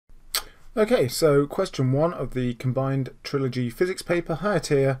Okay, so question 1 of the combined Trilogy Physics paper, higher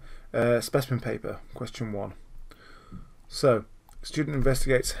tier, Specimen Paper, question 1. So, student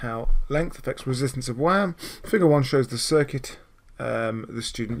investigates how length affects resistance of wire. Figure 1 shows the circuit the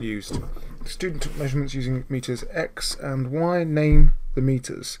student used. The student took measurements using meters X and Y. Name the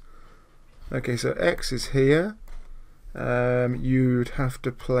meters. Okay, so X is here. You'd have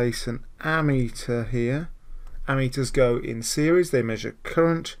to place an ammeter here. Ammeters go in series, they measure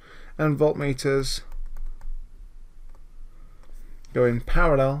current, and voltmeters go in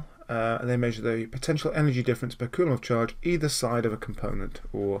parallel, and they measure the potential energy difference per coulomb of charge either side of a component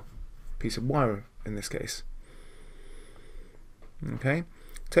or piece of wire in this case. Okay,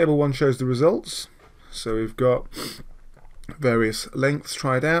 table 1 shows the results. So we've got various lengths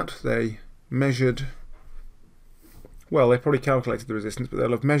tried out. They measured, well, they probably calculated the resistance, but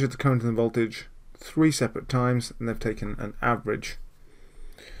they'll have measured the current and the voltage 3 separate times, and they've taken an average.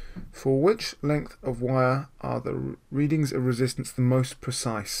 For which length of wire are the readings of resistance the most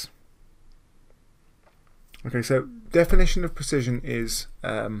precise? Okay, so definition of precision is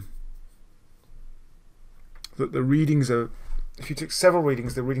that the readings are, if you take several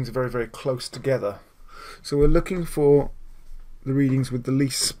readings, the readings are very, very close together. So we're looking for the readings with the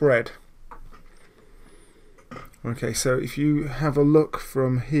least spread. Okay, so if you have a look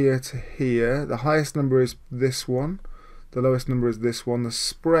from here to here, the highest number is this one. The lowest number is this one. The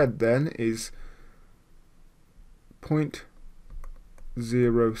spread then is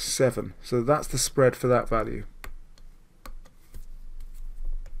 0.07. So that's the spread for that value.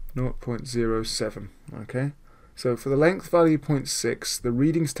 0.07. Okay. So for the length value 0.6, the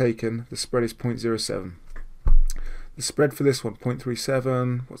readings taken, the spread is 0.07. The spread for this one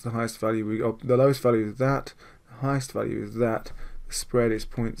 0.37. What's the highest value we got? The lowest value is that. The highest value is that. The spread is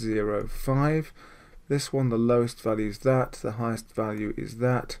 0.05. This one, the lowest value is that, the highest value is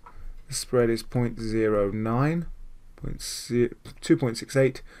that, the spread is 0.09,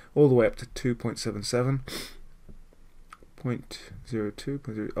 2.68, all the way up to 2.77,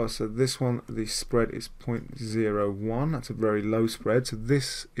 0.02, oh, so this one, the spread is 0.01, that's a very low spread, so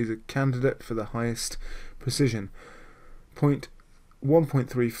this is a candidate for the highest precision.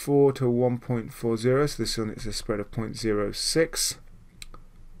 1.34 to 1.40, so this one is a spread of 0.06.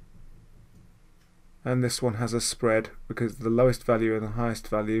 And this one has a spread, because the lowest value and the highest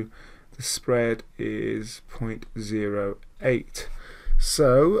value, the spread is 0.08.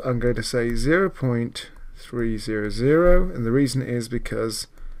 So I'm going to say 0.300, and the reason is because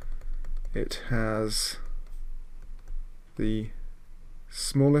it has the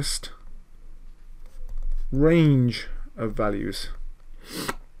smallest range of values.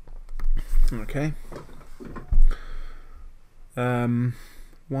 Okay.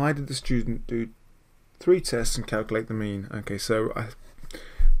 Why did the student do 3 tests and calculate the mean? Okay, so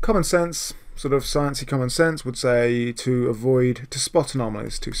common sense, sort of sciencey common sense would say to spot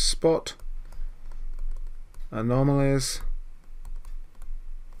anomalies,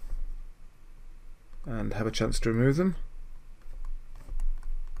 and have a chance to remove them.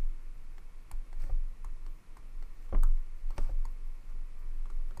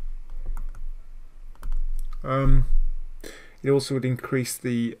 It also would increase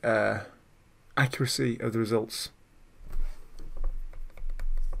the accuracy of the results.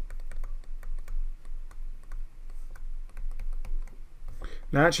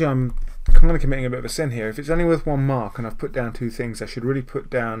 Now actually I'm kind of committing a bit of a sin here. If it's only worth 1 mark and I've put down 2 things, I should really put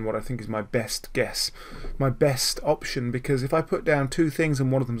down what I think is my best guess, my best option, because if I put down 2 things and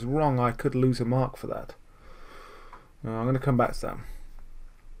one of them's wrong, I could lose a mark for that. Now, I'm going to come back to that.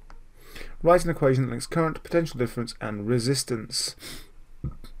 Write an equation that links current, potential difference and resistance.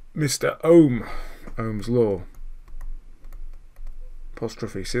 Mr. Ohm, Ohm's law.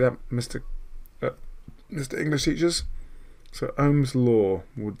 Apostrophe. See that, Mr. English teachers? So Ohm's law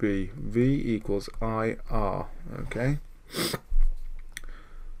would be V equals IR. Okay. The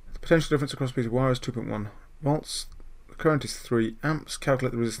potential difference across a piece of wire is 2.1 volts. The current is 3 amps.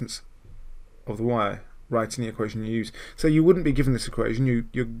 Calculate the resistance of the wire. Write in the equation you use. So you wouldn't be given this equation.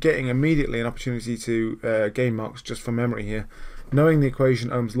 You're getting immediately an opportunity to gain marks just from memory here. Knowing the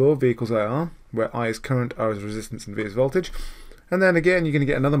equation Ohm's law, V equals IR, where I is current, R is resistance, and V is voltage. And then again, you're going to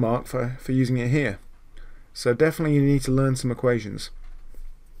get another mark for using it here. So definitely you need to learn some equations.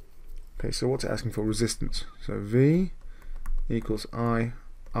 Okay, so what's it asking for? Resistance. So V equals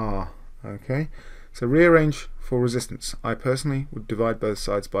IR. Okay, so rearrange for resistance. I personally would divide both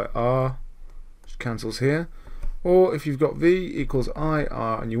sides by R, which cancels here. Or if you've got V equals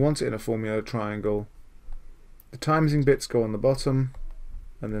IR and you want it in a formula triangle, the timesing bits go on the bottom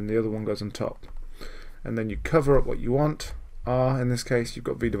and then the other one goes on top. And then you cover up what you want R in this case, you've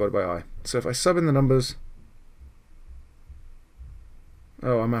got V divided by I. So if I sub in the numbers,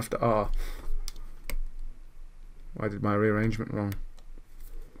 oh, I'm after R. I did my rearrangement wrong.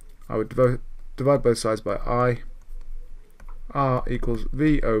 I would divide both sides by I. R equals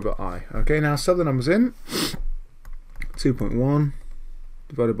V over I. Okay, now sub the numbers in. 2.1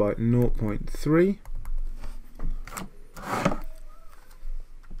 divided by 0.3.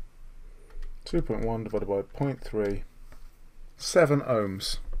 2.1 divided by 0.3. 7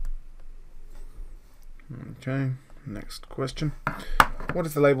 ohms. Okay, next question. What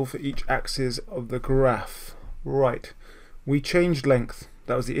is the label for each axis of the graph? Right, we changed length.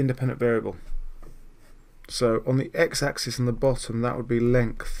 That was the independent variable. So on the x-axis on the bottom, that would be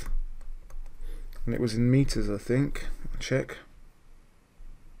length. And it was in meters, I think. Check.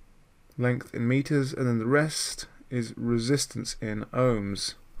 Length in meters, and then the rest is resistance in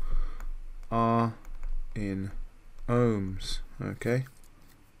ohms. R in ohms. Okay.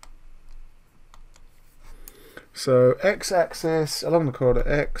 So x-axis along the corridor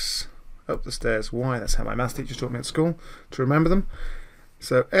x, up the stairs y. That's how my maths teachers taught me at school to remember them.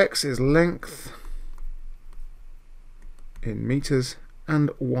 So x is length in meters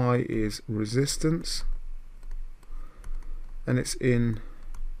and y is resistance, and it's in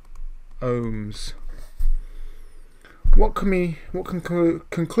ohms. What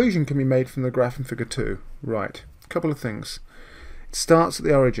conclusion can be made from the graph in figure 2? Right, a couple of things. It starts at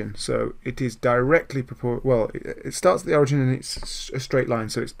the origin, so it is directly proportional. Well, it starts at the origin and it's a straight line,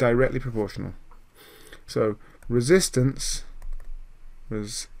 so it's directly proportional. So resistance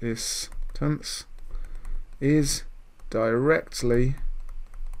is directly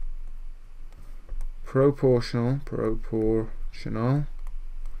proportional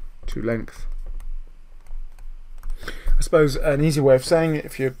to length. I suppose an easy way of saying it,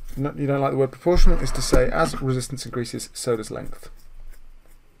 if you don't like the word proportional, is to say as resistance increases, so does length.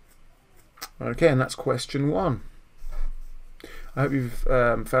 Okay, and that's question 1. I hope you've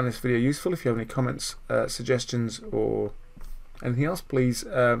found this video useful. If you have any comments, suggestions, or anything else, please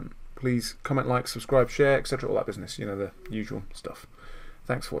comment, like, subscribe, share, etc. All that business, you know, the usual stuff.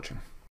 Thanks for watching.